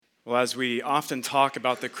Well, as we often talk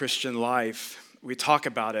about the Christian life, we talk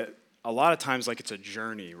about it a lot of times like it's a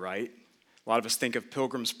journey, right? A lot of us think of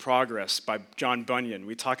Pilgrim's Progress by John Bunyan.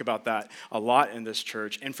 We talk about that a lot in this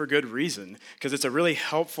church, and for good reason, because it's a really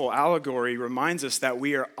helpful allegory, reminds us that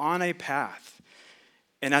we are on a path,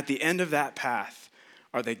 and at the end of that path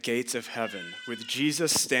are the gates of heaven, with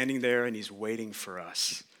Jesus standing there and he's waiting for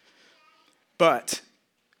us. But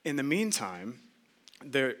in the meantime,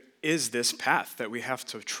 there is this path that we have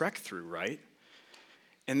to trek through, right?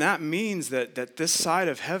 And that means that this side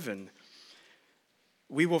of heaven,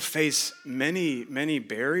 we will face many, many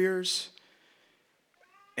barriers,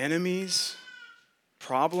 enemies,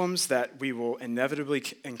 problems that we will inevitably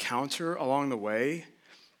encounter along the way.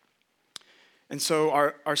 And so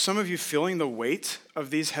are some of you feeling the weight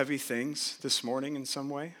of these heavy things this morning in some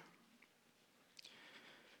way?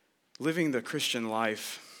 Living the Christian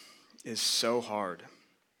life is so hard.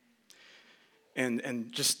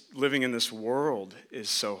 And just living in this world is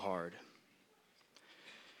so hard.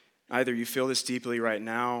 Either you feel this deeply right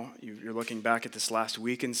now, you're looking back at this last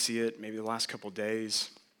week and see it, maybe the last couple days.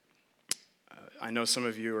 I know some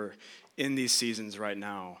of you are in these seasons right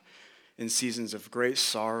now, in seasons of great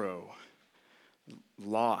sorrow,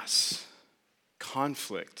 loss,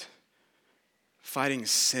 conflict, fighting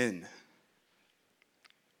sin.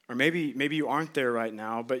 Or maybe you aren't there right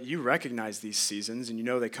now, but you recognize these seasons and you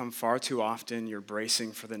know they come far too often. You're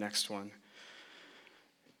bracing for the next one.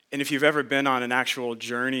 And if you've ever been on an actual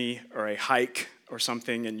journey or a hike or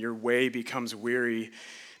something and your way becomes weary,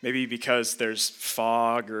 maybe because there's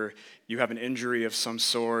fog or you have an injury of some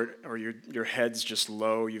sort or your head's just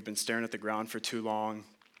low, you've been staring at the ground for too long,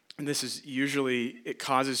 and this is usually, it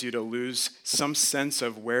causes you to lose some sense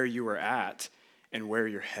of where you are at and where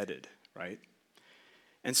you're headed, right?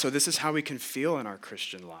 And so this is how we can feel in our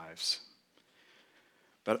Christian lives.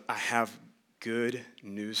 But I have good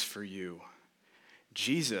news for you.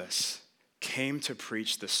 Jesus came to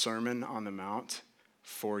preach the Sermon on the Mount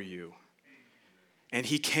for you. And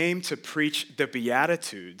he came to preach the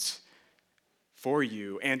Beatitudes for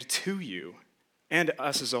you and to you and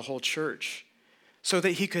us as a whole church so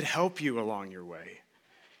that he could help you along your way.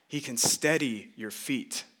 He can steady your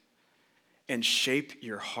feet and shape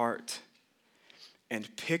your heart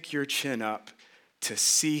and pick your chin up to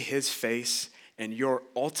see his face and your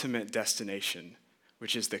ultimate destination,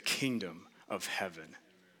 which is the kingdom of heaven.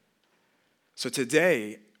 So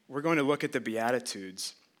today, we're going to look at the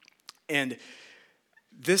Beatitudes, and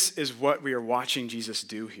this is what we are watching Jesus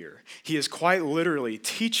do here. He is quite literally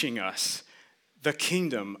teaching us the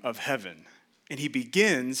kingdom of heaven, and he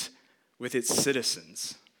begins with its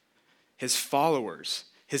citizens, his followers,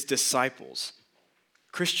 his disciples,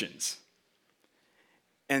 Christians.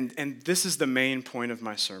 And this is the main point of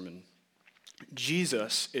my sermon.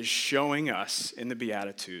 Jesus is showing us in the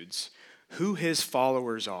Beatitudes who his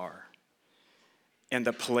followers are and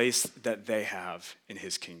the place that they have in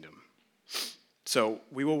his kingdom. So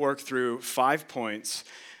we will work through 5 points.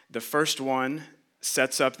 The first one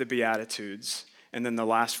sets up the Beatitudes, and then the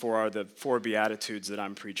last 4 are the 4 Beatitudes that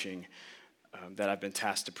I'm preaching, that I've been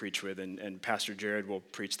tasked to preach with, and Pastor Jared will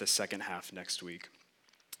preach the second half next week.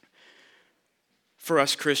 For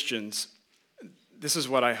us Christians, this is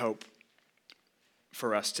what I hope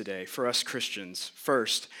for us today, for us Christians.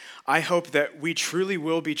 First, I hope that we truly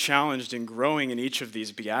will be challenged in growing in each of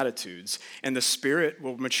these Beatitudes, and the Spirit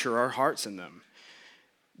will mature our hearts in them.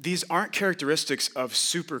 These aren't characteristics of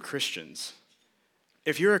super Christians.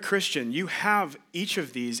 If you're a Christian, you have each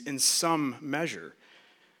of these in some measure.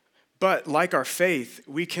 But like our faith,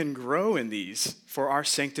 we can grow in these for our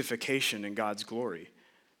sanctification and God's glory.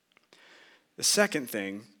 The second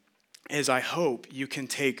thing is I hope you can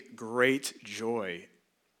take great joy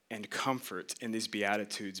and comfort in these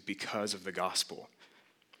Beatitudes because of the gospel.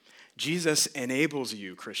 Jesus enables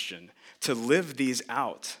you, Christian, to live these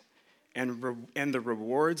out, and the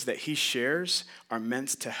rewards that he shares are meant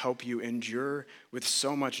to help you endure with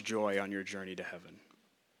so much joy on your journey to heaven.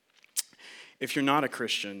 If you're not a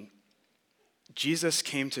Christian, Jesus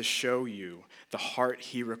came to show you the heart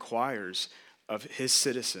he requires of his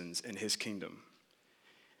citizens in his kingdom.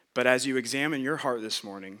 But as you examine your heart this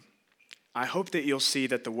morning, I hope that you'll see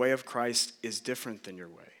that the way of Christ is different than your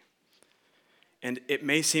way. And it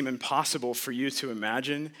may seem impossible for you to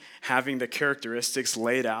imagine having the characteristics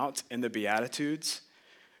laid out in the Beatitudes,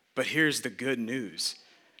 but here's the good news.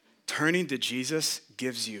 Turning to Jesus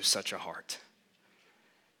gives you such a heart.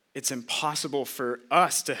 It's impossible for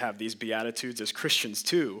us to have these Beatitudes as Christians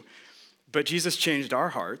too, but Jesus changed our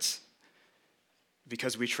hearts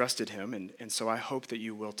because we trusted him, and so I hope that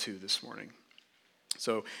you will too this morning.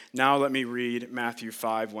 So now let me read Matthew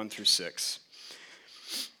 5, 1 through 6.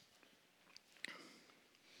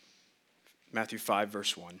 Matthew 5,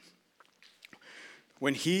 verse 1.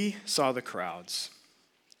 When he saw the crowds,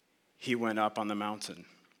 he went up on the mountain.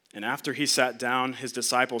 And after he sat down, his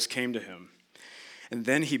disciples came to him. And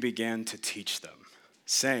then he began to teach them,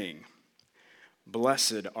 saying,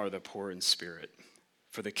 "Blessed are the poor in spirit,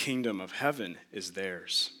 for the kingdom of heaven is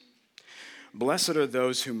theirs. Blessed are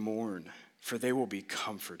those who mourn, for they will be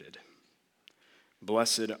comforted.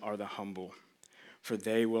 Blessed are the humble, for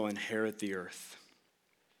they will inherit the earth.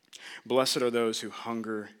 Blessed are those who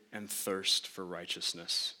hunger and thirst for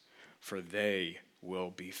righteousness, for they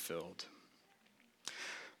will be filled."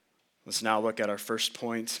 Let's now look at our first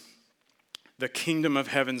point. The kingdom of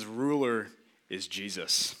heaven's ruler is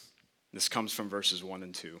Jesus. This comes from verses 1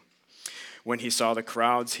 and 2. When he saw the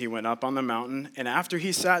crowds, he went up on the mountain, and after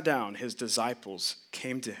he sat down, his disciples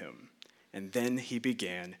came to him, and then he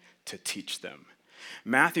began to teach them.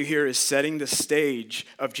 Matthew here is setting the stage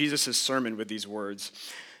of Jesus' sermon with these words.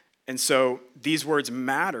 And so these words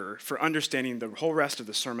matter for understanding the whole rest of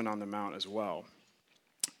the Sermon on the Mount as well.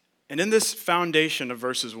 And in this foundation of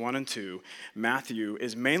verses 1 and 2, Matthew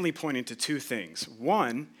is mainly pointing to two things.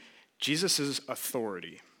 One, Jesus'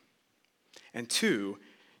 authority. And two,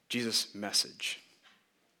 Jesus' message.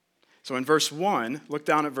 So in verse 1, look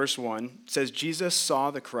down at verse 1, it says, Jesus saw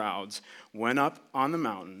the crowds, went up on the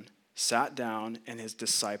mountain, sat down, and his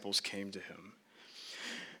disciples came to him.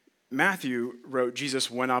 Matthew wrote, Jesus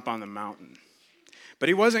went up on the mountain. But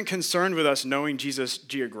he wasn't concerned with us knowing Jesus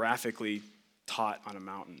geographically taught on a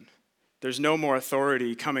mountain. There's no more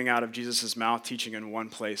authority coming out of Jesus' mouth teaching in one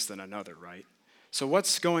place than another, right? So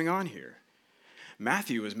what's going on here?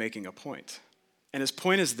 Matthew is making a point. And his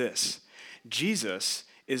point is this: Jesus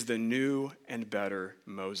is the new and better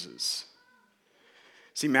Moses.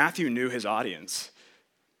 See, Matthew knew his audience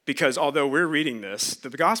because although we're reading this, the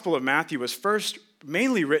Gospel of Matthew was first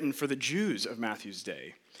mainly written for the Jews of Matthew's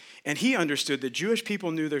day. And he understood that Jewish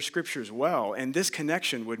people knew their scriptures well, and this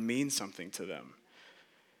connection would mean something to them.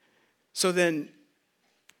 So then,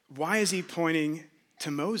 why is he pointing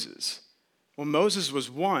to Moses? Well, Moses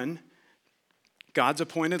was one, God's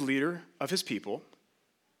appointed leader of his people,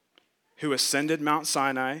 who ascended Mount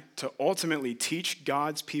Sinai to ultimately teach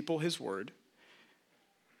God's people his word.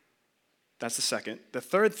 That's the second. The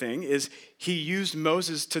third thing is he used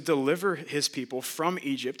Moses to deliver his people from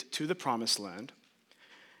Egypt to the promised land.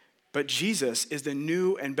 But Jesus is the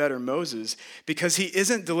new and better Moses because he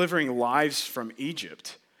isn't delivering lives from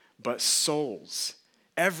Egypt, but souls.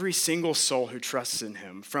 Every single soul who trusts in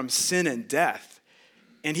him from sin and death.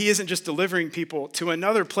 And he isn't just delivering people to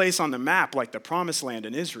another place on the map like the promised land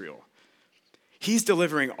in Israel. He's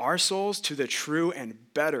delivering our souls to the true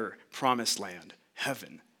and better promised land,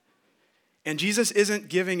 heaven. And Jesus isn't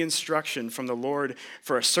giving instruction from the Lord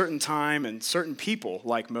for a certain time and certain people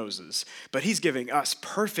like Moses, but he's giving us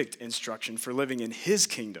perfect instruction for living in his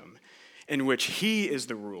kingdom in which he is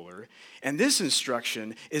the ruler. And this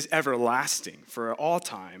instruction is everlasting for all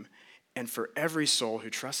time and for every soul who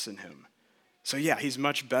trusts in him. So yeah, he's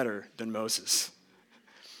much better than Moses.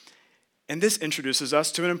 And this introduces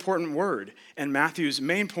us to an important word. And Matthew's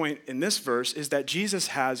main point in this verse is that Jesus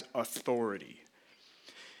has authority.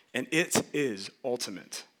 And it is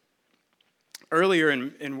ultimate. Earlier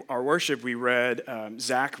in our worship, we read,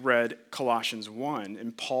 Zach read Colossians 1,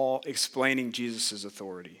 and Paul explaining Jesus'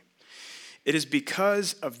 authority. It is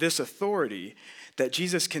because of this authority that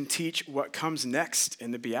Jesus can teach what comes next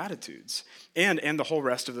in the Beatitudes and the whole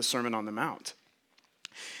rest of the Sermon on the Mount.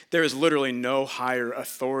 There is literally no higher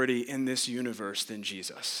authority in this universe than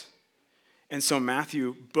Jesus. And so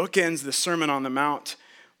Matthew bookends the Sermon on the Mount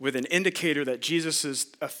with an indicator that Jesus'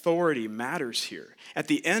 authority matters here. At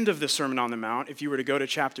the end of the Sermon on the Mount, if you were to go to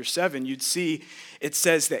chapter 7, you'd see it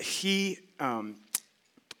says that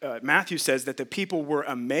Matthew says that the people were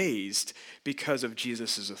amazed because of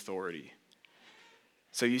Jesus' authority.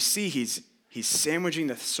 So you see he's sandwiching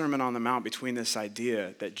the Sermon on the Mount between this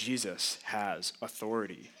idea that Jesus has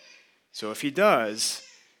authority. So if he does,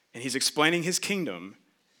 and he's explaining his kingdom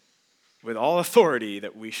with all authority,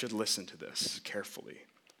 that we should listen to this carefully.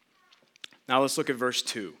 Now let's look at verse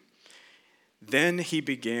 2. Then he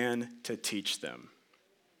began to teach them.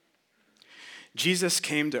 Jesus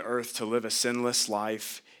came to earth to live a sinless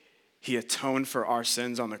life. He atoned for our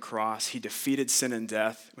sins on the cross. He defeated sin and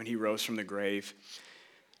death when he rose from the grave.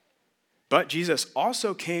 But Jesus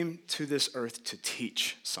also came to this earth to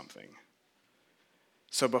teach something.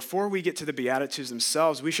 So before we get to the Beatitudes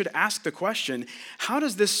themselves, we should ask the question, how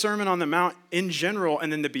does this Sermon on the Mount in general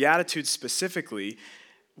and then the Beatitudes specifically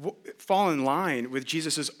fall in line with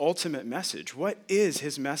Jesus' ultimate message? What is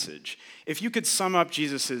his message? If you could sum up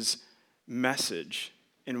Jesus' message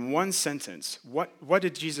in one sentence, what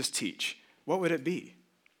did Jesus teach? what would it be?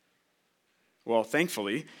 Well,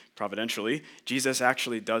 thankfully, providentially, Jesus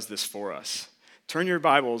actually does this for us. Turn your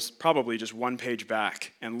Bibles probably just one page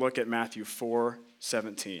back and look at Matthew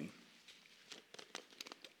 4:17.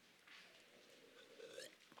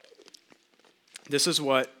 This is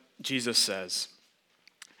what Jesus says.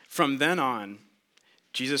 From then on,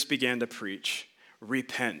 Jesus began to preach,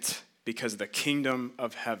 repent, because the kingdom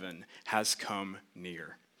of heaven has come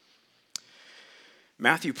near.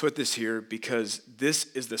 Matthew put this here because this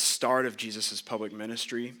is the start of Jesus' public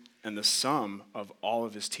ministry and the sum of all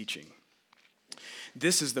of his teaching.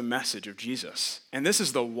 This is the message of Jesus. And this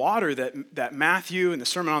is the water that Matthew and the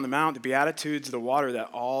Sermon on the Mount, the Beatitudes, the water that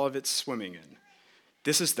all of it's swimming in.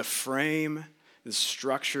 This is the frame, the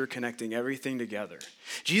structure connecting everything together.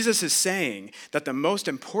 Jesus is saying that the most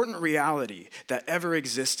important reality that ever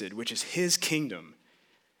existed, which is his kingdom,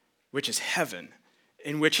 which is heaven,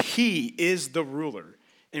 in which he is the ruler,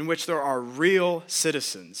 in which there are real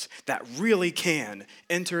citizens that really can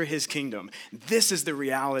enter his kingdom. This is the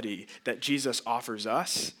reality that Jesus offers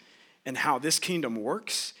us, and how this kingdom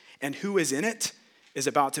works and who is in it is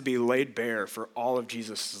about to be laid bare for all of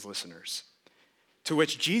Jesus' listeners. To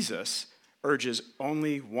which Jesus urges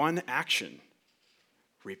only one action: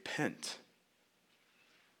 repent.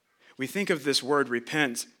 We think of this word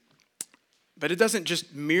repent, but it doesn't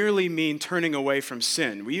just merely mean turning away from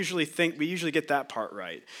sin. We usually get that part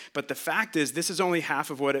right. But the fact is, this is only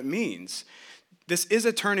half of what it means. This is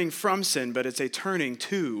a turning from sin, but it's a turning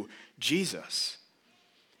to Jesus.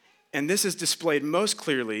 And this is displayed most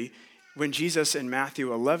clearly when Jesus in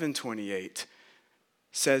Matthew 11:28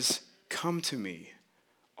 says, "Come to me,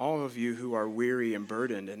 all of you who are weary and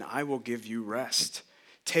burdened, and I will give you rest.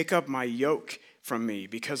 Take up my yoke from me,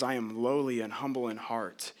 because I am lowly and humble in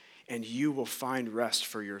heart, and you will find rest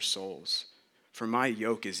for your souls. For my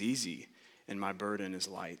yoke is easy and my burden is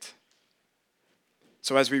light."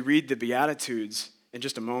 So as we read the Beatitudes in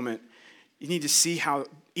just a moment, you need to see how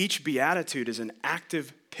each Beatitude is an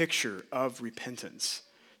active picture of repentance,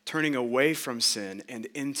 turning away from sin and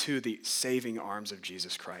into the saving arms of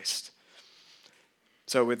Jesus Christ.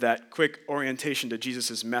 So with that quick orientation to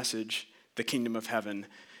Jesus' message, the kingdom of heaven,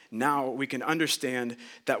 now we can understand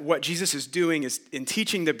that what Jesus is doing is, in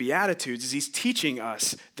teaching the Beatitudes, is he's teaching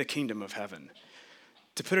us the kingdom of heaven.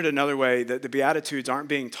 To put it another way, the Beatitudes aren't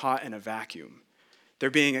being taught in a vacuum. They're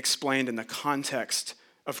being explained in the context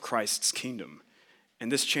of Christ's kingdom.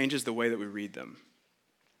 And this changes the way that we read them.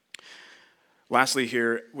 Lastly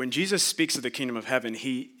here, when Jesus speaks of the kingdom of heaven,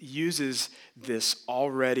 he uses this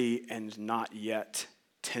already and not yet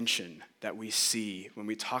tension that we see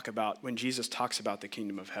when Jesus talks about the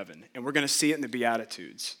kingdom of heaven. And we're going to see it in the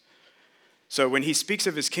Beatitudes. So when he speaks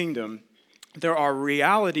of his kingdom, there are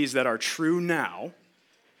realities that are true now,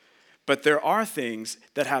 but there are things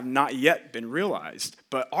that have not yet been realized,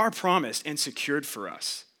 but are promised and secured for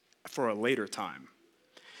us for a later time.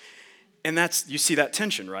 And you see that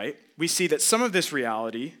tension, right? We see that some of this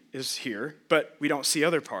reality is here, but we don't see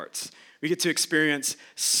other parts. We get to experience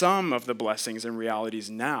some of the blessings and realities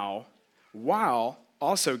now, while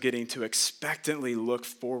also getting to expectantly look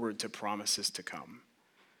forward to promises to come.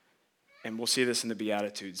 And we'll see this in the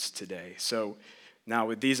Beatitudes today. So now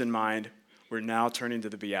with these in mind, we're now turning to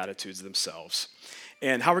the Beatitudes themselves.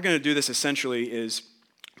 And how we're going to do this essentially is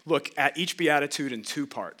look at each Beatitude in two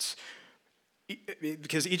parts,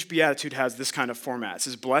 because each Beatitude has this kind of format. It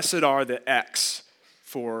says, blessed are the X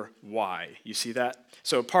for Y. You see that?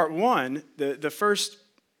 So part one, the first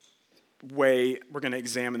way we're going to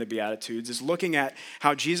examine the Beatitudes is looking at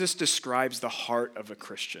how Jesus describes the heart of a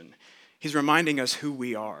Christian. He's reminding us who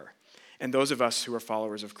we are, and those of us who are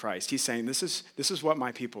followers of Christ. He's saying, this is what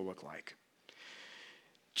my people look like.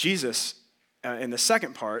 Jesus, in the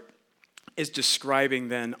second part, is describing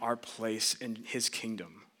then our place in his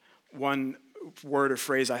kingdom. One word or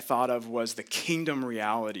phrase I thought of was the kingdom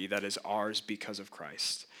reality that is ours because of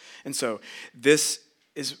Christ. And so this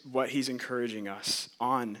is what he's encouraging us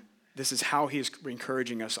on. This is how he is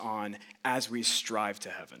encouraging us on as we strive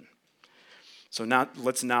to heaven. So now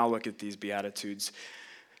let's look at these Beatitudes.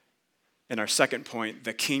 In our second point,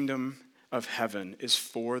 the kingdom of heaven is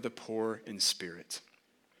for the poor in spirit.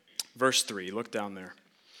 Verse 3, look down there.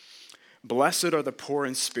 Blessed are the poor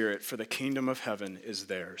in spirit, for the kingdom of heaven is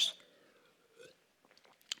theirs.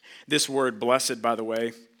 This word, blessed, by the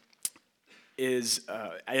way, it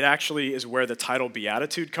actually is where the title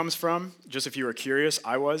Beatitude comes from. Just if you were curious,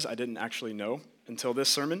 I didn't actually know until this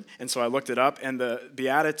sermon. And so I looked it up, and the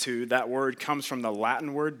Beatitude, that word comes from the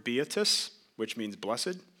Latin word beatus, which means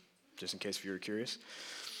blessed, just in case if you were curious.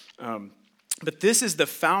 But this is the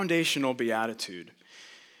foundational Beatitude.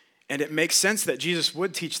 And it makes sense that Jesus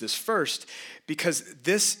would teach this first because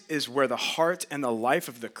this is where the heart and the life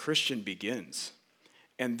of the Christian begins.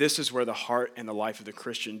 And this is where the heart and the life of the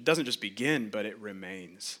Christian doesn't just begin, but it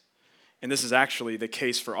remains. And this is actually the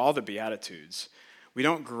case for all the Beatitudes. We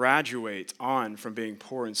don't graduate on from being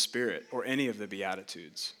poor in spirit or any of the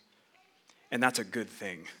Beatitudes. And that's a good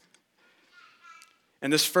thing.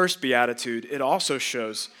 And this first Beatitude, it also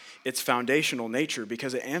shows its foundational nature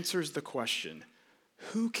because it answers the question,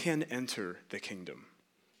 who can enter the kingdom?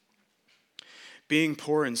 Being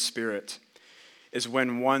poor in spirit is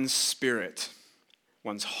when one's spirit,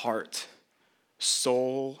 one's heart,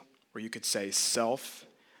 soul, or you could say self,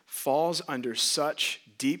 falls under such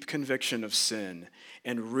deep conviction of sin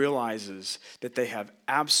and realizes that they have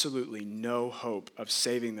absolutely no hope of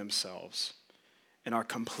saving themselves and are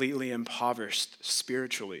completely impoverished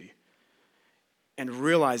spiritually and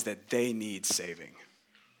realize that they need saving.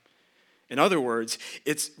 In other words,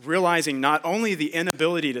 it's realizing not only the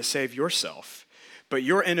inability to save yourself, but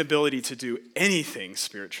your inability to do anything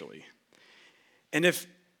spiritually. And if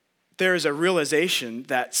there is a realization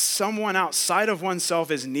that someone outside of oneself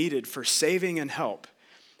is needed for saving and help,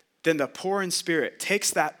 then the poor in spirit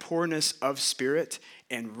takes that poorness of spirit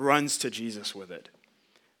and runs to Jesus with it.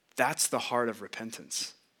 That's the heart of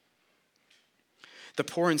repentance. The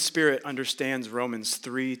poor in spirit understands Romans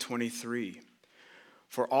 3:23.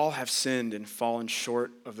 For all have sinned and fallen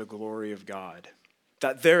short of the glory of God.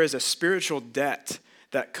 That there is a spiritual debt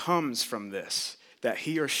that comes from this, that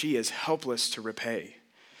he or she is helpless to repay.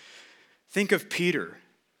 Think of Peter.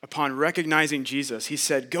 Upon recognizing Jesus, he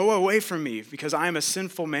said, "Go away from me because I am a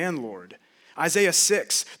sinful man, Lord." Isaiah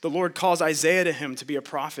 6, the Lord calls Isaiah to him to be a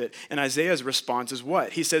prophet. And Isaiah's response is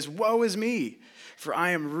what? He says, "Woe is me, for I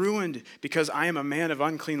am ruined because I am a man of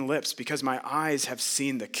unclean lips, because my eyes have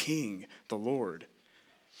seen the King, the Lord."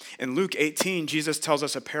 In Luke 18, Jesus tells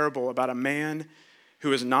us a parable about a man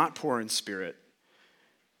who is not poor in spirit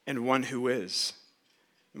and one who is.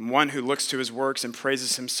 And one who looks to his works and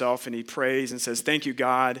praises himself, and he prays and says, "Thank you,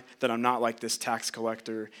 God, that I'm not like this tax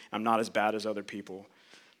collector. I'm not as bad as other people."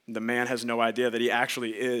 And the man has no idea that he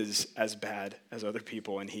actually is as bad as other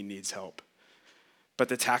people and he needs help. But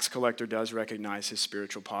the tax collector does recognize his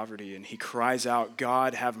spiritual poverty, and he cries out,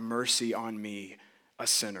 "God, have mercy on me, a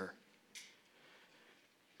sinner."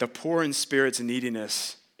 The poor in spirit's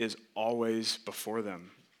neediness is always before them.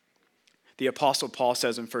 The Apostle Paul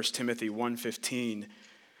says in 1 Timothy 1:15,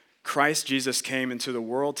 Christ Jesus came into the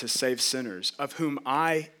world to save sinners, of whom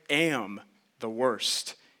I am the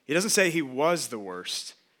worst. He doesn't say he was the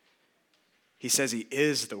worst. He says he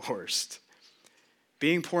is the worst.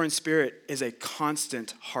 Being poor in spirit is a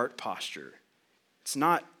constant heart posture. It's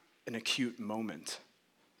not an acute moment.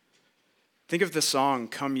 Think of the song,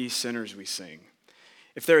 "Come Ye Sinners," we sing.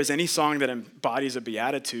 If there is any song that embodies a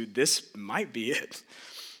beatitude, this might be it.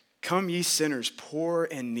 Come ye sinners, poor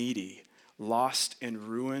and needy, lost and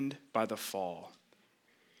ruined by the fall.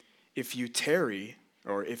 If you tarry,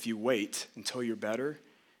 or if you wait until you're better,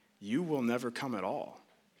 you will never come at all.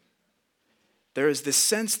 There is this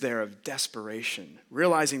sense there of desperation,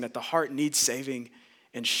 realizing that the heart needs saving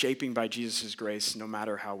and shaping by Jesus' grace no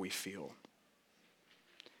matter how we feel.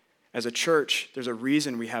 As a church, there's a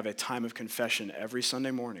reason we have a time of confession every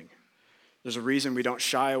Sunday morning. There's a reason we don't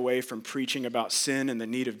shy away from preaching about sin and the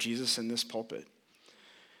need of Jesus in this pulpit.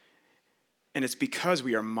 And it's because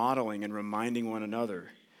we are modeling and reminding one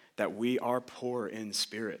another that we are poor in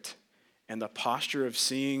spirit. And the posture of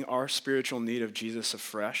seeing our spiritual need of Jesus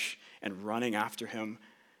afresh and running after him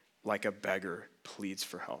like a beggar pleads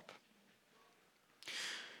for help.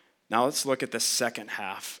 Now let's look at the second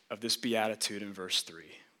half of this beatitude in verse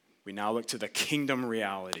 3. We now look to the kingdom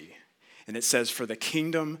reality. And it says, "For the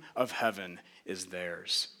kingdom of heaven is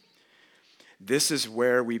theirs." This is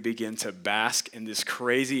where we begin to bask in this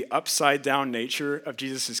crazy upside down nature of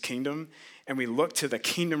Jesus' kingdom, and we look to the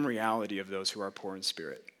kingdom reality of those who are poor in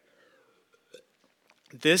spirit.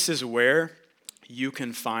 This is where you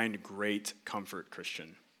can find great comfort,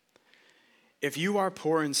 Christian. If you are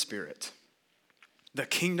poor in spirit, the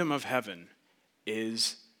kingdom of heaven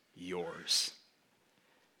is yours.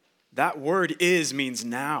 That word "is" means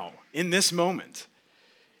now, in this moment.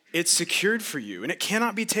 It's secured for you, and it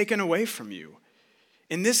cannot be taken away from you.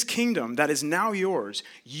 In this kingdom that is now yours,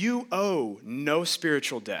 you owe no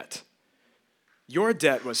spiritual debt. Your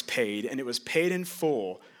debt was paid, and it was paid in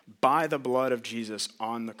full by the blood of Jesus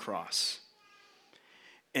on the cross.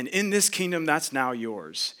 And in this kingdom that's now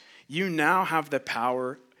yours, you now have the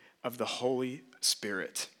power of the Holy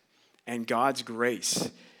Spirit and God's grace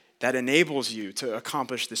that enables you to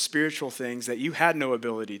accomplish the spiritual things that you had no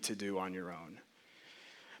ability to do on your own.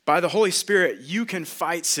 By the Holy Spirit, you can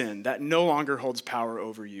fight sin that no longer holds power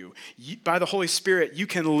over you. By the Holy Spirit, you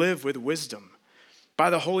can live with wisdom. By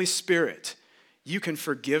the Holy Spirit, you can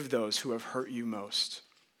forgive those who have hurt you most.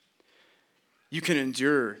 You can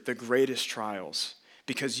endure the greatest trials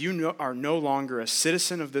because you are no longer a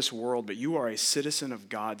citizen of this world, but you are a citizen of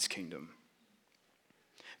God's kingdom.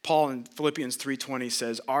 Paul in Philippians 3:20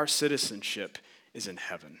 says, our citizenship is in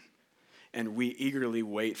heaven, and we eagerly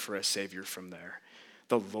wait for a Savior from there,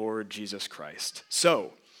 the Lord Jesus Christ.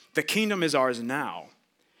 So, the kingdom is ours now,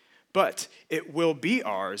 but it will be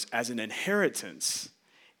ours as an inheritance,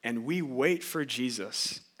 and we wait for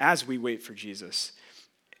Jesus, as we wait for Jesus,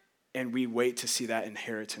 and we wait to see that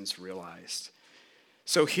inheritance realized.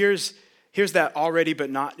 So here's that already but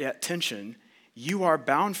not yet tension. You are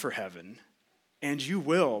bound for heaven, and you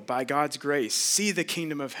will, by God's grace, see the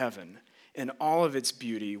kingdom of heaven in all of its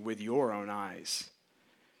beauty with your own eyes.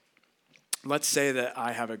 Let's say that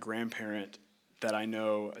I have a grandparent that I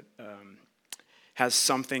know has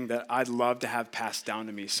something that I'd love to have passed down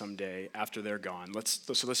to me someday after they're gone.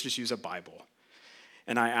 So let's just use a Bible.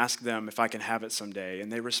 And I ask them if I can have it someday,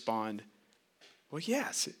 and they respond, well,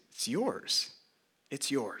 yes, it's yours. It's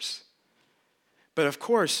yours. But of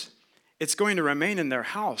course, it's going to remain in their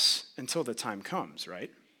house until the time comes, right?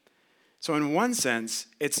 So in one sense,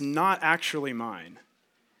 it's not actually mine.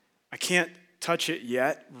 I can't touch it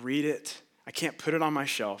yet, read it. I can't put it on my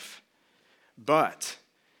shelf. But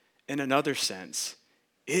in another sense,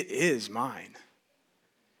 it is mine.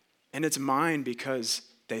 And it's mine because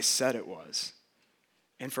they said it was.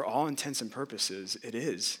 And for all intents and purposes, it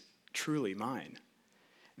is truly mine.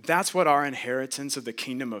 That's what our inheritance of the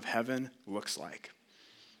kingdom of heaven looks like.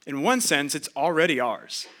 In one sense, it's already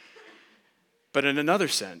ours. But in another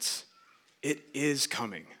sense, it is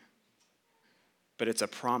coming. But it's a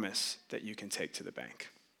promise that you can take to the bank.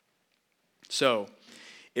 So,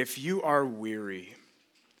 if you are weary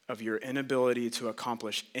of your inability to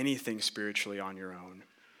accomplish anything spiritually on your own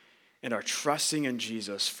and are trusting in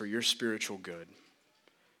Jesus for your spiritual good,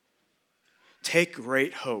 take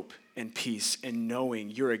great hope and peace in knowing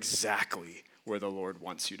you're exactly where the Lord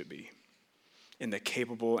wants you to be, in the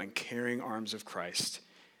capable and caring arms of Christ.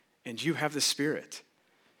 And you have the Spirit,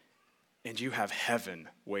 and you have heaven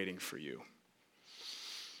waiting for you.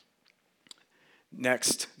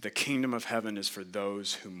 Next, the kingdom of heaven is for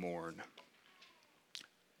those who mourn.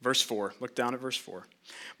 Verse 4, look down at verse 4.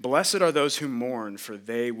 Blessed are those who mourn, for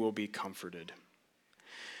they will be comforted.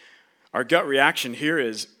 Our gut reaction here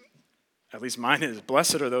is, at least mine is,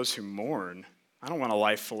 blessed are those who mourn. I don't want a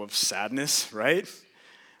life full of sadness, right?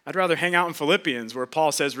 I'd rather hang out in Philippians where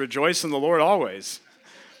Paul says, rejoice in the Lord always.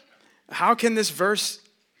 How can this verse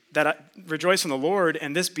that rejoice in the Lord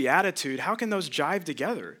and this beatitude, how can those jive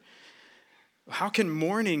together? How can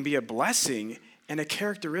mourning be a blessing and a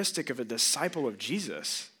characteristic of a disciple of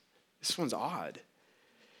Jesus? This one's odd.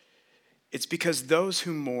 It's because those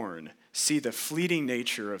who mourn see the fleeting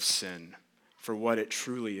nature of sin for what it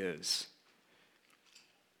truly is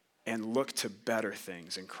and look to better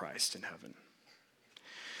things in Christ in heaven.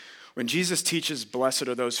 When Jesus teaches, blessed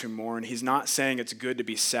are those who mourn, he's not saying it's good to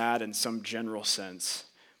be sad in some general sense,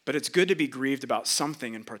 but it's good to be grieved about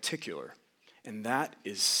something in particular, and that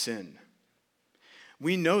is sin.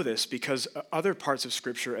 We know this because other parts of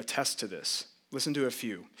Scripture attest to this. Listen to a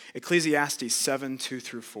few. Ecclesiastes 7,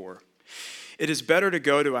 2-4. It is better to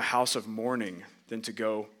go to a house of mourning than to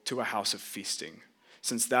go to a house of feasting,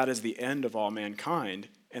 since that is the end of all mankind,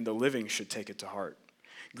 and the living should take it to heart.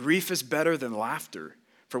 Grief is better than laughter,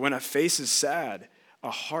 for when a face is sad, a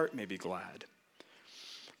heart may be glad.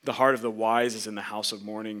 The heart of the wise is in the house of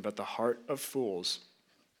mourning, but the heart of fools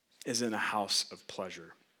is in a house of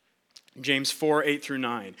pleasure. James 4,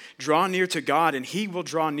 8-9. Draw near to God, and he will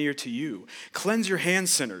draw near to you. Cleanse your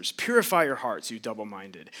hands, sinners. Purify your hearts, you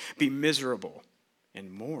double-minded. Be miserable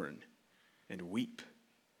and mourn and weep.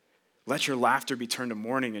 Let your laughter be turned to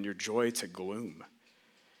mourning and your joy to gloom.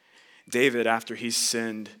 David, after he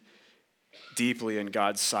sinned deeply in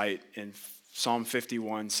God's sight, in Psalm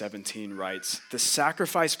 51:17 writes, the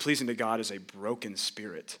sacrifice pleasing to God is a broken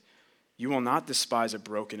spirit. You will not despise a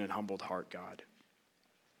broken and humbled heart, God.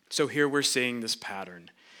 So here we're seeing this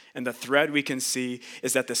pattern. And the thread we can see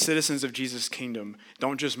is that the citizens of Jesus' kingdom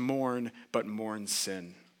don't just mourn, but mourn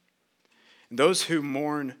sin. And those who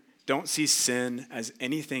mourn don't see sin as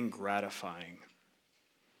anything gratifying.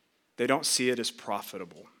 They don't see it as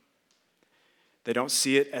profitable. They don't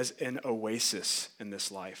see it as an oasis in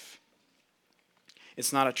this life.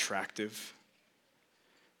 It's not attractive.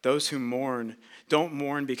 Those who mourn don't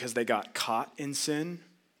mourn because they got caught in sin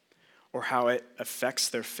or how it affects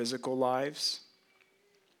their physical lives.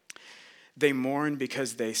 They mourn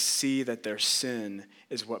because they see that their sin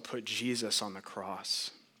is what put Jesus on the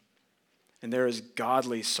cross. And there is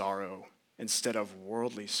godly sorrow instead of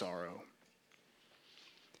worldly sorrow.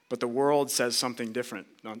 But the world says something different,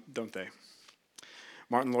 don't they?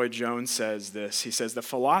 Martin Lloyd-Jones says this. He says, the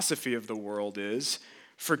philosophy of the world is,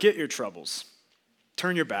 forget your troubles.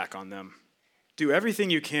 Turn your back on them. Do everything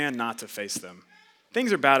you can not to face them.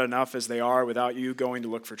 Things are bad enough as they are without you going to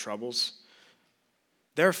look for troubles.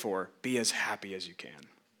 Therefore, be as happy as you can.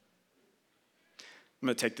 I'm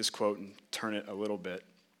going to take this quote and turn it a little bit.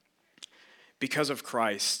 Because of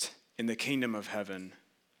Christ, in the kingdom of heaven,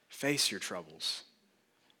 face your troubles.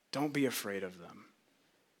 Don't be afraid of them.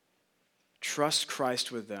 Trust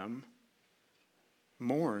Christ with them,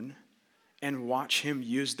 mourn, and watch him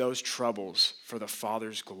use those troubles for the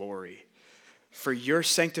Father's glory, for your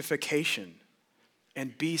sanctification,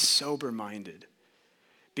 and be sober-minded.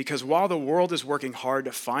 Because while the world is working hard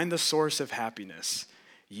to find the source of happiness,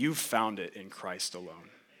 you've found it in Christ alone.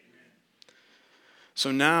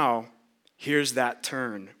 So now, here's that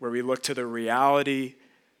turn where we look to the reality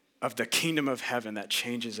of the kingdom of heaven that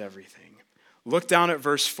changes everything. Look down at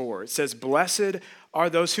verse 4. It says, blessed are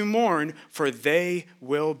those who mourn, for they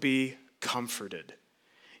will be comforted.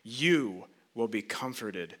 You will be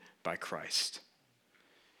comforted by Christ.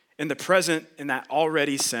 In the present, in that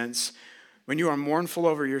already sense, when you are mournful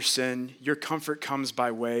over your sin, your comfort comes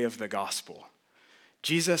by way of the gospel.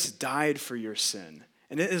 Jesus died for your sin,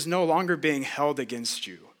 and it is no longer being held against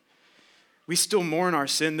you. We still mourn our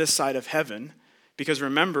sin this side of heaven, because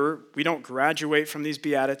remember, we don't graduate from these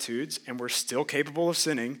Beatitudes, and we're still capable of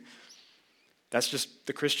sinning. That's just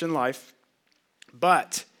the Christian life.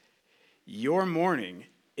 But your mourning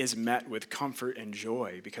is met with comfort and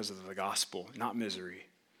joy because of the gospel, not misery.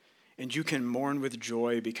 And you can mourn with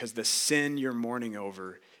joy because the sin you're mourning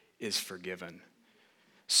over is forgiven.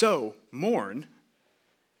 So, mourn,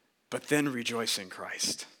 but then rejoice in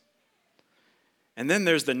Christ. And then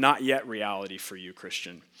there's the not yet reality for you,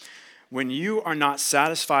 Christian. When you are not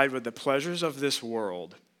satisfied with the pleasures of this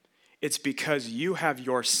world, it's because you have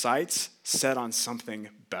your sights set on something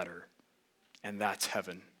better, and that's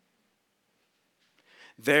heaven.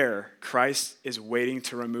 There, Christ is waiting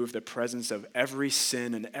to remove the presence of every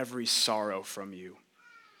sin and every sorrow from you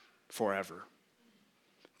forever.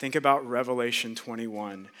 Think about Revelation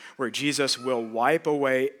 21, where Jesus will wipe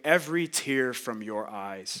away every tear from your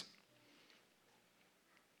eyes.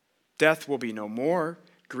 Death will be no more.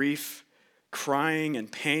 Grief, crying, and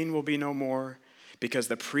pain will be no more because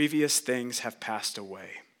the previous things have passed away.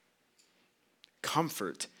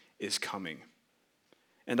 Comfort is coming.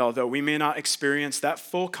 And although we may not experience that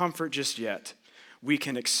full comfort just yet, we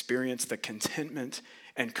can experience the contentment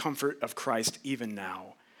and comfort of Christ even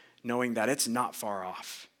now, knowing that it's not far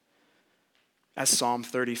off. As Psalm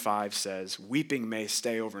 35 says, weeping may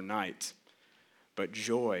stay overnight, but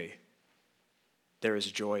there is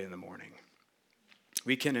joy in the morning.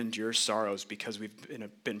 We can endure sorrows because we've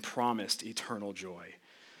been promised eternal joy.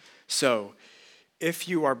 So, if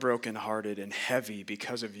you are brokenhearted and heavy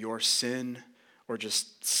because of your sin or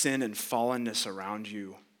just sin and fallenness around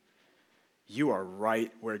you, you are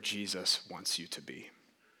right where Jesus wants you to be.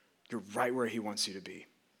 You're right where he wants you to be.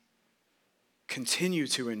 Continue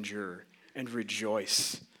to endure and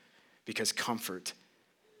rejoice because comfort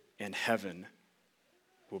and heaven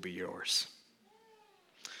will be yours.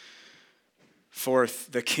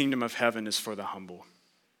 Fourth, the kingdom of heaven is for the humble.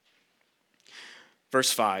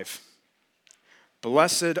 Verse 5,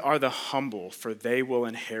 blessed are the humble, for they will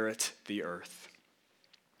inherit the earth.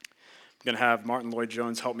 I'm going to have Martin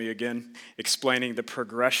Lloyd-Jones help me again, explaining the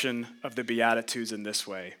progression of the Beatitudes in this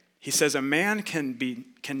way. He says, a man can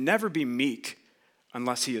never be meek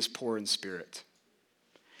unless he is poor in spirit.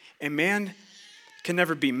 A man can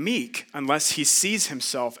never be meek unless he sees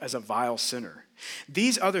himself as a vile sinner.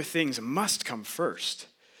 These other things must come first.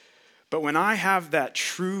 But when I have that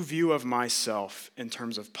true view of myself in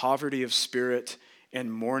terms of poverty of spirit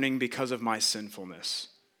and mourning because of my sinfulness,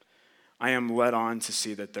 I am led on to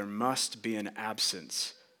see that there must be an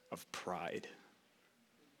absence of pride.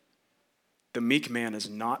 The meek man is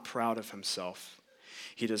not proud of himself.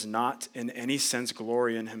 He does not in any sense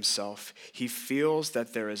glory in himself. He feels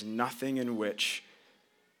that there is nothing in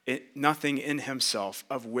himself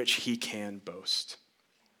of which he can boast.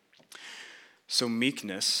 So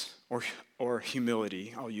meekness, or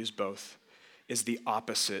humility, I'll use both, is the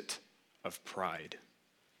opposite of pride.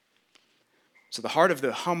 So the heart of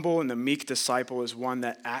the humble and the meek disciple is one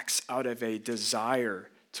that acts out of a desire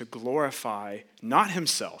to glorify not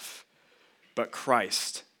himself, but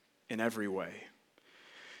Christ in every way.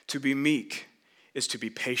 To be meek is to be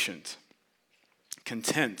patient,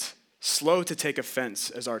 content slow to take offense,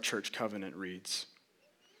 as our church covenant reads.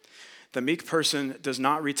 The meek person does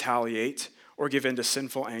not retaliate or give in to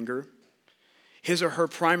sinful anger. His or her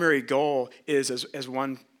primary goal is, as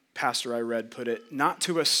one pastor I read put it, not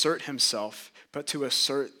to assert himself, but to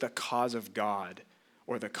assert the cause of God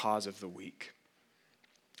or the cause of the weak.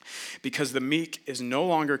 Because the meek is no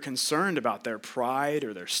longer concerned about their pride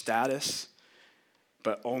or their status,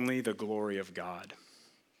 but only the glory of God.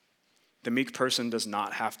 The meek person does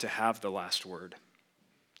not have to have the last word,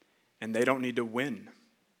 and they don't need to win.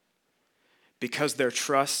 Because they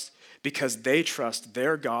trust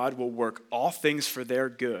their God will work all things for their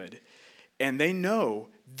good, and they know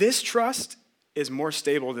this trust is more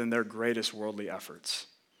stable than their greatest worldly efforts.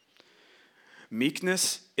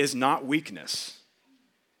 Meekness is not weakness.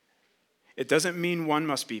 It doesn't mean one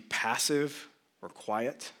must be passive or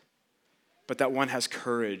quiet, but that one has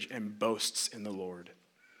courage and boasts in the Lord.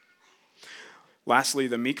 Lastly,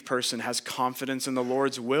 the meek person has confidence in the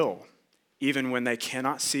Lord's will, even when they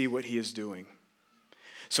cannot see what he is doing.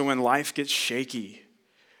 So when life gets shaky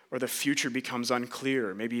or the future becomes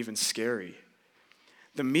unclear, maybe even scary,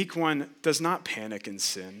 the meek one does not panic in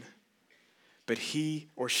sin, but he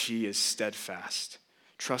or she is steadfast,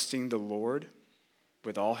 trusting the Lord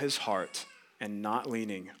with all his heart and not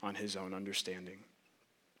leaning on his own understanding.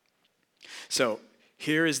 So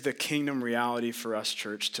here is the kingdom reality for us,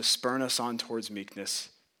 church, to spur us on towards meekness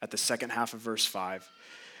at the second half of verse 5.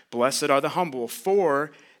 Blessed are the humble,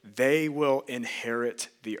 for they will inherit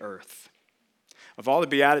the earth. Of all the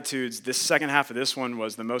Beatitudes, this second half of this one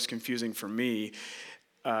was the most confusing for me.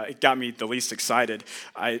 It got me the least excited.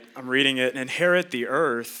 I'm reading it, inherit the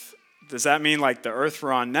earth. Does that mean like the earth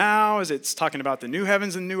we're on now? Is it talking about the new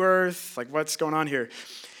heavens and new earth? Like what's going on here?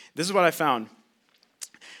 This is what I found.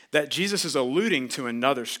 That Jesus is alluding to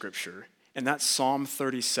another scripture, and that's Psalm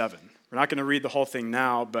 37. We're not going to read the whole thing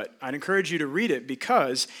now, but I'd encourage you to read it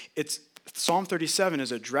because Psalm 37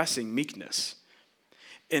 is addressing meekness.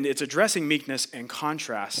 And it's addressing meekness in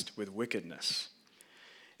contrast with wickedness.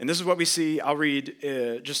 And this is what we see. I'll read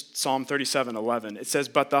just Psalm 37:11. It says,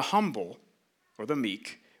 "But the humble, or the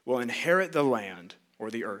meek, will inherit the land,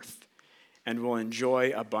 or the earth, and will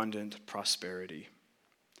enjoy abundant prosperity."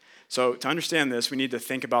 So to understand this, we need to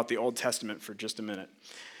think about the Old Testament for just a minute.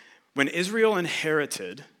 When Israel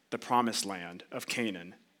inherited the promised land of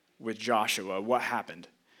Canaan with Joshua, what happened?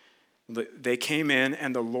 They came in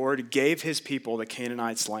and the Lord gave his people the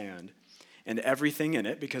Canaanites' land and everything in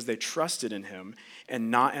it because they trusted in him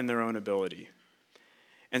and not in their own ability.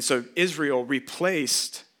 And so Israel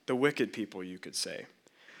replaced the wicked people, you could say.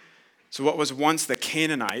 So what was once the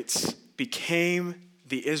Canaanites became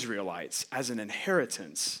the Israelites as an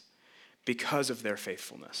inheritance because of their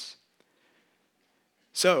faithfulness.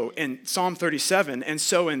 So in Psalm 37, and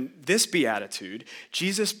so in this beatitude,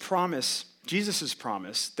 Jesus' promise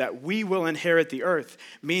that we will inherit the earth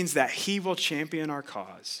means that he will champion our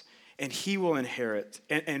cause, and he will inherit,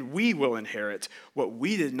 and we will inherit what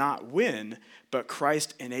we did not win, but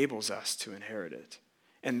Christ enables us to inherit it.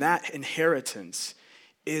 And that inheritance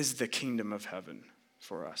is the kingdom of heaven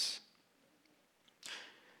for us.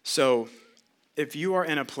 So if you are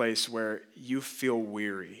in a place where you feel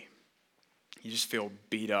weary, you just feel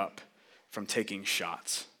beat up from taking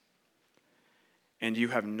shots, and you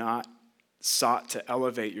have not sought to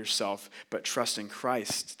elevate yourself, but trust in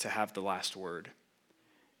Christ to have the last word,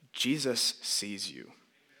 Jesus sees you,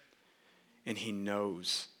 and he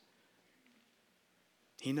knows.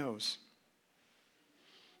 He knows.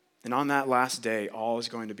 And on that last day, all is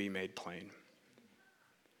going to be made plain.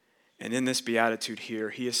 And in this beatitude here,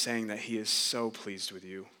 he is saying that he is so pleased with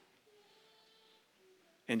you.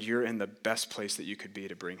 And you're in the best place that you could be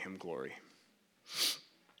to bring him glory.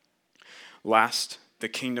 Last, the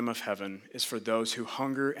kingdom of heaven is for those who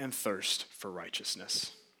hunger and thirst for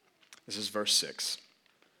righteousness. This is verse 6.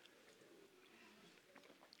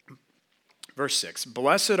 Verse 6,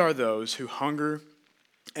 blessed are those who hunger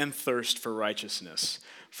and thirst for righteousness,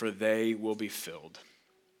 for they will be filled.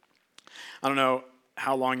 I don't know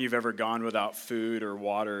how long you've ever gone without food or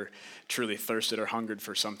water, truly thirsted or hungered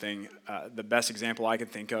for something. The best example I can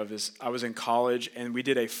think of is I was in college and we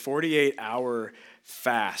did a 48-hour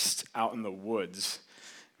fast out in the woods.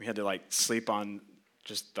 We had to sleep on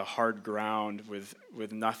just the hard ground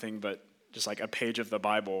with nothing but just a page of the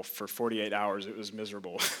Bible for 48 hours. It was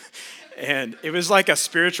miserable. And it was like a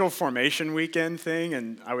spiritual formation weekend thing,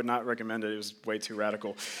 and I would not recommend it. It was way too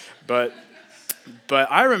radical. But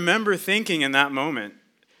I remember thinking in that moment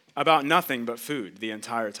about nothing but food the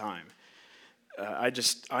entire time.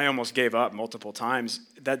 I almost gave up multiple times.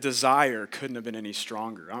 That desire couldn't have been any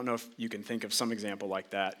stronger. I don't know if you can think of some example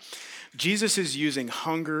like that. Jesus is using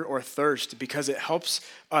hunger or thirst because it helps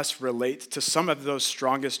us relate to some of those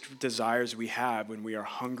strongest desires we have when we are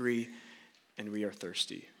hungry and we are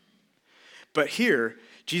thirsty. But here,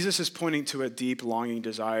 Jesus is pointing to a deep longing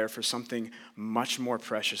desire for something much more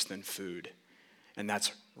precious than food, and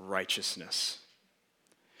that's righteousness.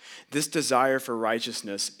 This desire for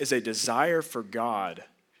righteousness is a desire for God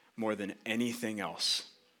more than anything else.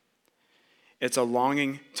 It's a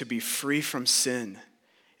longing to be free from sin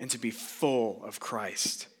and to be full of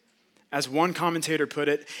Christ. As one commentator put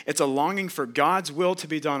it, it's a longing for God's will to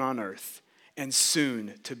be done on earth and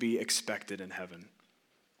soon to be expected in heaven.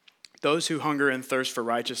 Those who hunger and thirst for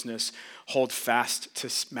righteousness hold fast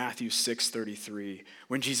to Matthew 6:33,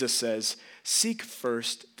 when Jesus says, "Seek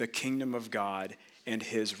first the kingdom of God and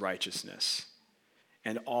his righteousness,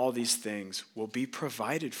 and all these things will be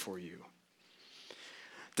provided for you."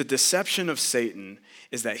 The deception of Satan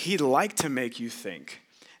is that he'd like to make you think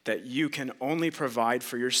that you can only provide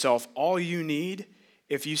for yourself all you need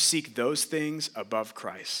if you seek those things above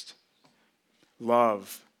Christ.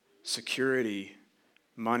 Love, security,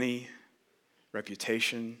 money,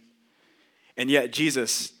 reputation. And yet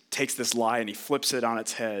Jesus takes this lie and he flips it on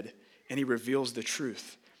its head and he reveals the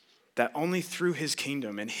truth that only through his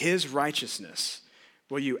kingdom and his righteousness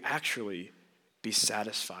will you actually be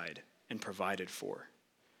satisfied and provided for.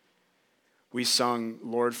 We sung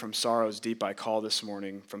 "Lord, from sorrows deep I call" this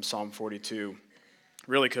morning from Psalm 42.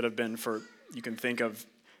 Really could have been for, you can think of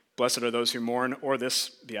 "Blessed are those who mourn" or this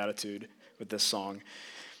beatitude with this song.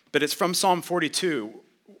 But it's from Psalm 42,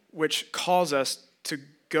 which calls us to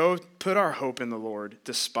go put our hope in the Lord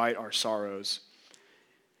despite our sorrows.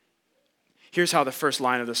 Here's how the first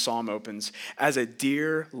line of the psalm opens. "As a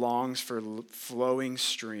deer longs for flowing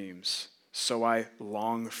streams, so I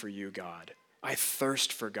long for you, God. I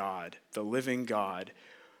thirst for God, the living God.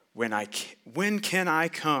 When can I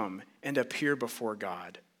come and appear before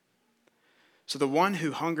God?" So the one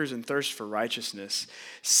who hungers and thirsts for righteousness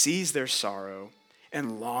sees their sorrow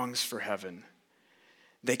and longs for heaven.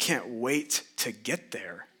 They can't wait to get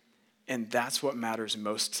there, and that's what matters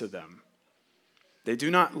most to them. They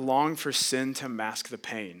do not long for sin to mask the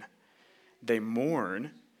pain. They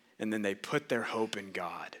mourn, and then they put their hope in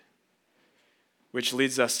God. Which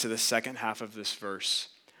leads us to the second half of this verse,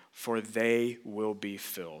 "For they will be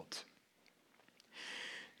filled."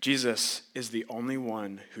 Jesus is the only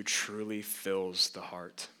one who truly fills the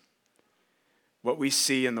heart. What we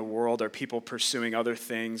see in the world are people pursuing other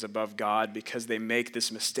things above God because they make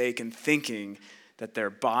this mistake in thinking that their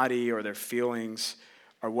body or their feelings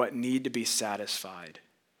are what need to be satisfied,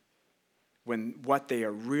 when what they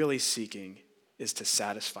are really seeking is to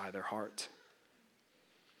satisfy their heart.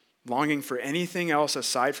 Longing for anything else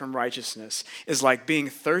aside from righteousness is like being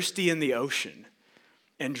thirsty in the ocean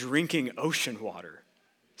and drinking ocean water,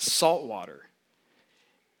 salt water.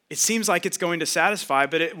 It seems like it's going to satisfy,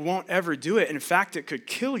 but it won't ever do it. In fact, it could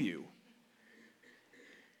kill you.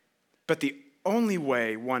 But the only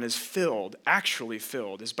way one is filled, actually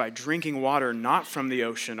filled, is by drinking water not from the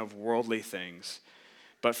ocean of worldly things,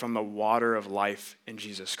 but from the water of life in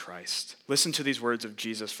Jesus Christ. Listen to these words of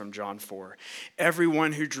Jesus from John 4.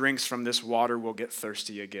 "Everyone who drinks from this water will get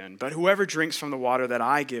thirsty again, but whoever drinks from the water that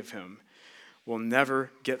I give him will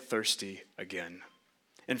never get thirsty again.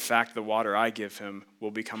 In fact, the water I give him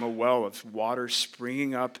will become a well of water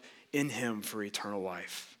springing up in him for eternal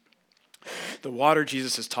life." The water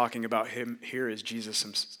Jesus is talking about here is Jesus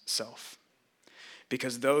himself.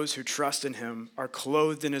 Because those who trust in him are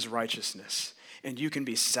clothed in his righteousness, and you can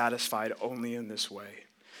be satisfied only in this way.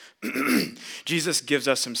 Jesus gives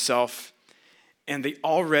us himself, and the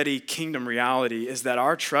already kingdom reality is that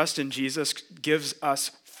our trust in Jesus gives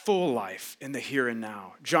us full life in the here and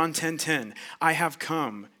now. John 10:10, "I have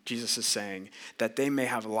come," Jesus is saying, "that they may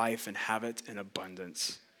have life and have it in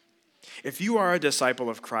abundance." If you are a disciple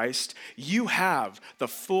of Christ, you have the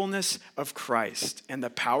fullness of Christ and the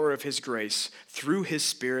power of his grace through his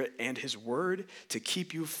Spirit and his word to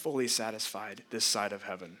keep you fully satisfied this side of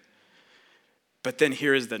heaven. But then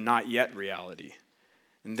here is the not yet reality.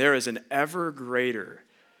 And there is an ever greater,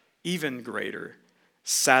 even greater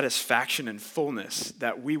satisfaction and fullness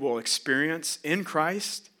that we will experience in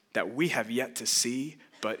Christ that we have yet to see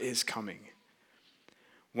but is coming.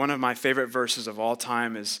 One of my favorite verses of all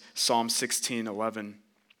time is Psalm 16:11.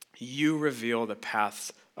 "You reveal the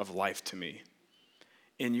paths of life to me.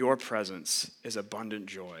 In your presence is abundant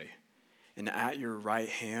joy, and at your right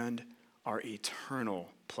hand are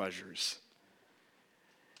eternal pleasures."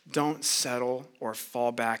 Don't settle or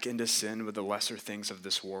fall back into sin with the lesser things of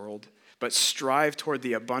this world, but strive toward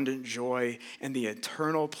the abundant joy and the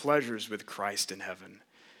eternal pleasures with Christ in heaven.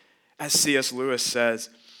 As C.S. Lewis says,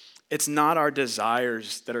 it's not our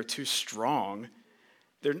desires that are too strong.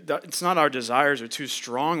 It's not our desires are too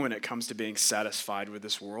strong when it comes to being satisfied with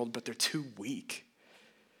this world, but they're too weak.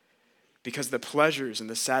 Because the pleasures and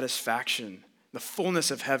the satisfaction, the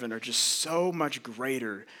fullness of heaven are just so much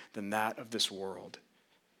greater than that of this world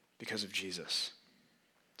because of Jesus.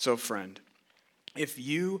 So, friend, if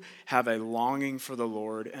you have a longing for the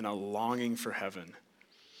Lord and a longing for heaven,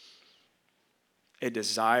 a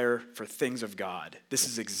desire for things of God, this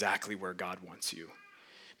is exactly where God wants you.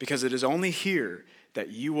 Because it is only here that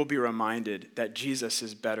you will be reminded that Jesus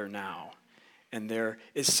is better now, and there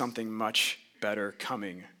is something much better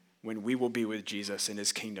coming when we will be with Jesus in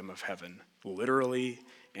his kingdom of heaven, literally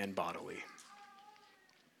and bodily.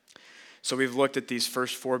 So we've looked at these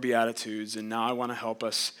first 4 Beatitudes, and now I want to help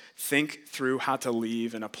us think through how to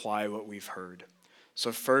leave and apply what we've heard.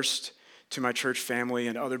 So first, to my church family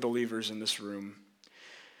and other believers in this room,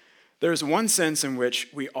 there's one sense in which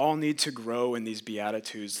we all need to grow in these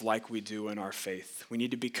Beatitudes like we do in our faith. We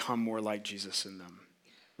need to become more like Jesus in them.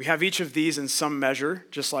 We have each of these in some measure,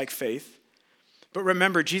 just like faith. But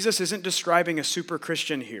remember, Jesus isn't describing a super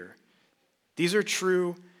Christian here. These are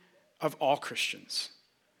true of all Christians.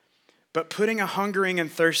 But putting a hungering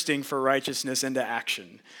and thirsting for righteousness into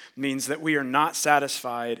action means that we are not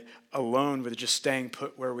satisfied alone with just staying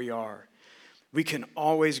put where we are. We can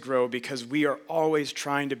always grow because we are always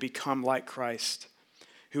trying to become like Christ,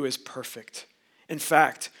 who is perfect. In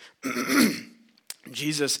fact,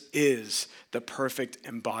 Jesus is the perfect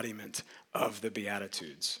embodiment of the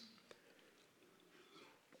Beatitudes.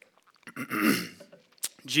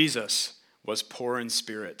 Jesus was poor in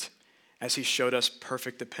spirit as he showed us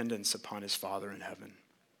perfect dependence upon his Father in heaven.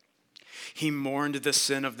 He mourned the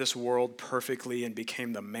sin of this world perfectly and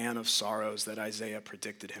became the man of sorrows that Isaiah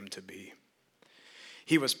predicted him to be.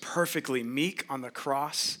 He was perfectly meek on the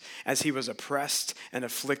cross as he was oppressed and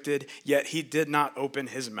afflicted, yet he did not open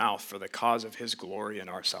his mouth for the cause of his glory and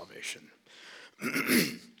our salvation.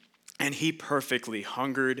 And he perfectly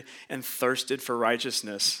hungered and thirsted for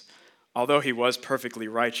righteousness, although he was perfectly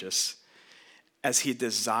righteous, as he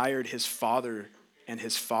desired his Father and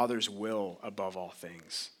his Father's will above all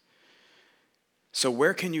things. So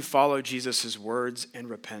where can you follow Jesus' words and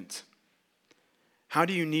repent? How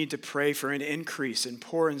do you need to pray for an increase in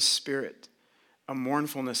poor in spirit, a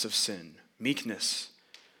mournfulness of sin, meekness,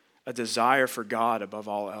 a desire for God above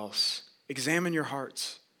all else? Examine your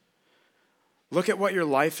hearts. Look at what your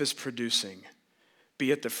life is producing,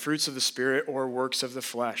 be it the fruits of the Spirit or works of the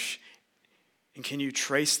flesh. And can you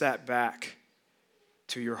trace that back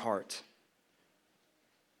to your heart?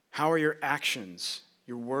 How are your actions,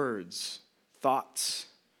 your words, thoughts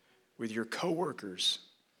with your coworkers,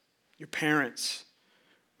 your parents,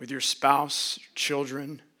 with your spouse,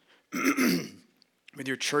 children, with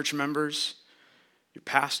your church members, your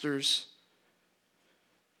pastors,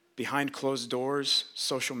 behind closed doors,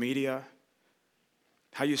 social media,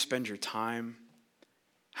 how you spend your time?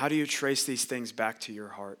 How do you trace these things back to your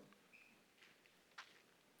heart?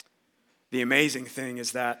 The amazing thing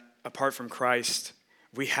is that apart from Christ,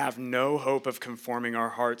 we have no hope of conforming our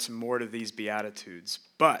hearts more to these Beatitudes.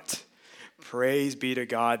 But praise be to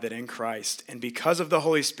God that in Christ, and because of the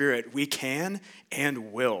Holy Spirit, we can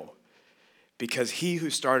and will. Because he who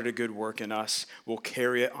started a good work in us will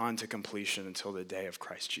carry it on to completion until the day of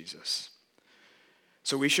Christ Jesus.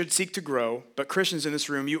 So we should seek to grow, but Christians in this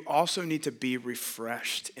room, you also need to be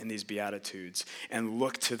refreshed in these Beatitudes and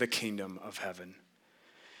look to the kingdom of heaven.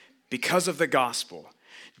 Because of the gospel,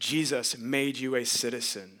 Jesus made you a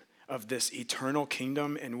citizen of this eternal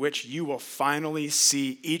kingdom in which you will finally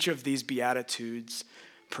see each of these Beatitudes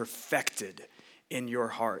perfected in your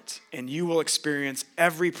heart. And you will experience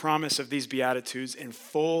every promise of these Beatitudes in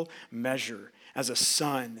full measure as a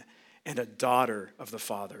son and a daughter of the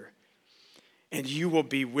Father. And you will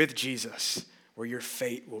be with Jesus where your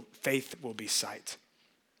faith will be sight.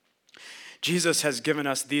 Jesus has given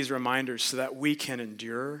us these reminders so that we can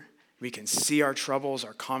endure, we can see our troubles,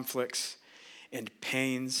 our conflicts, and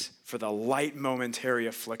pains for the light momentary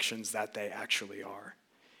afflictions that they actually are.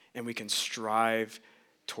 And we can strive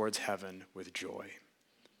towards heaven with joy.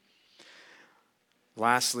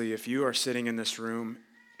 Lastly, if you are sitting in this room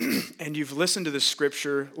and you've listened to the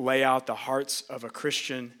scripture lay out the hearts of a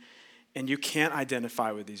Christian and you can't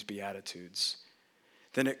identify with these Beatitudes,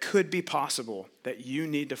 then it could be possible that you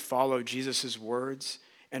need to follow Jesus' words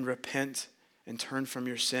and repent and turn from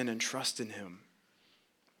your sin and trust in him.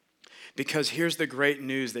 Because here's the great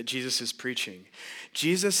news that Jesus is preaching.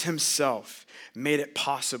 Jesus himself made it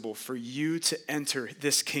possible for you to enter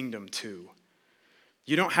this kingdom too.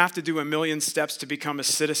 You don't have to do a million steps to become a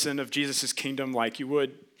citizen of Jesus' kingdom like you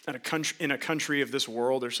would in a country of this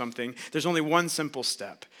world or something. There's only one simple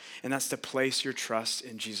step, and that's to place your trust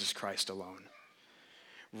in Jesus Christ alone.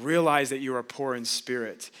 Realize that you are poor in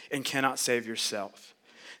spirit and cannot save yourself.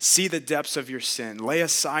 See the depths of your sin. Lay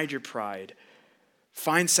aside your pride.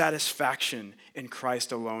 Find satisfaction in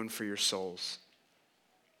Christ alone for your souls.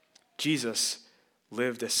 Jesus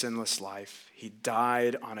lived a sinless life. He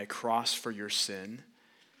died on a cross for your sin.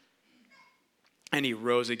 And he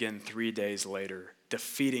rose again 3 days later,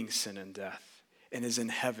 defeating sin and death, and is in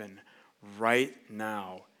heaven right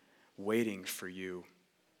now, waiting for you.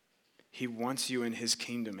 He wants you in his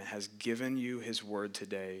kingdom and has given you his word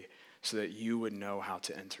today so that you would know how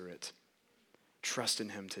to enter it. Trust in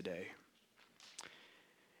him today.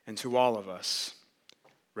 And to all of us,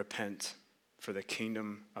 repent, for the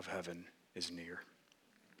kingdom of heaven is near.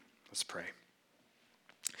 Let's pray.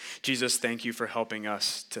 Jesus, thank you for helping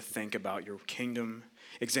us to think about your kingdom,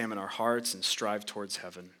 examine our hearts, and strive towards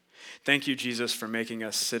heaven. Thank you, Jesus, for making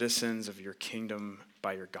us citizens of your kingdom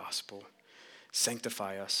by your gospel.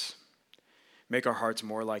 Sanctify us. Make our hearts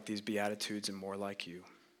more like these Beatitudes and more like you.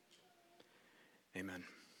 Amen.